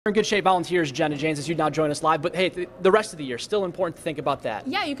In good shape volunteers, Jenna James, as you now join us live, but hey, the rest of the year, still important to think about that.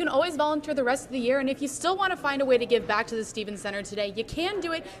 Yeah, you can always volunteer the rest of the year, and if you still want to find a way to give back to the Stevens Center today, you can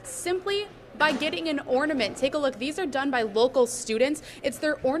do it simply by getting an ornament. Take a look. These are done by local students. It's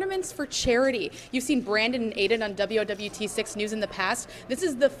their Ornaments for Charity. You've seen Brandon and Aiden on WWT6 News in the past. This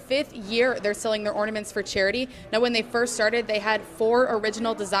is the 5th year they're selling their Ornaments for Charity. Now, when they first started, they had 4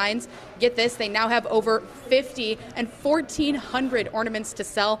 original designs. Get this, they now have over 50 and 1,400 ornaments to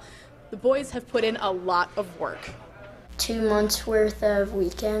sell. The boys have put in a lot of work. 2 months worth of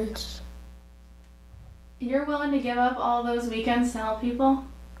weekends. You're willing to give up all those weekends to help people?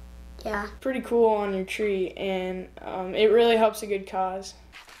 Yeah. Pretty cool on your tree, and it really helps a good cause.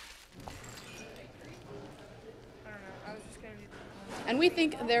 And we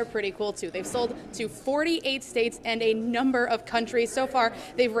think they're pretty cool too. They've sold to 48 states and a number of countries. So far,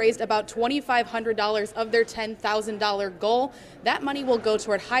 they've raised about $2,500 of their $10,000 goal. That money will go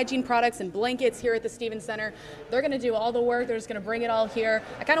toward hygiene products and blankets here at the Stevens Center. They're going to do all the work. They're just going to bring it all here.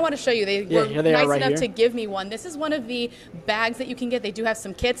 I kind of want to show you. They were nice enough to give me one. This is one of the bags that you can get. They do have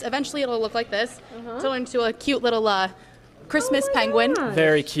some kits. Eventually, it'll look like this. Turn into a cute little Christmas penguin.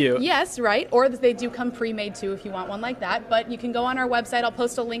 Very cute. Yes, right. Or they do come pre-made too if you want one like that. But you can go on our website. I'll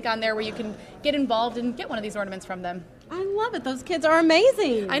post a link on there where you can get involved and get one of these ornaments from them. I love it. Those kids are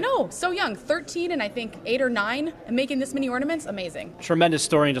amazing. I know. So young. 13 and I think 8 or 9. And making this many ornaments, amazing. Tremendous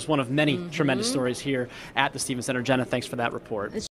story, and just one of many tremendous stories here at the Stevens Center. Jenna, thanks for that report.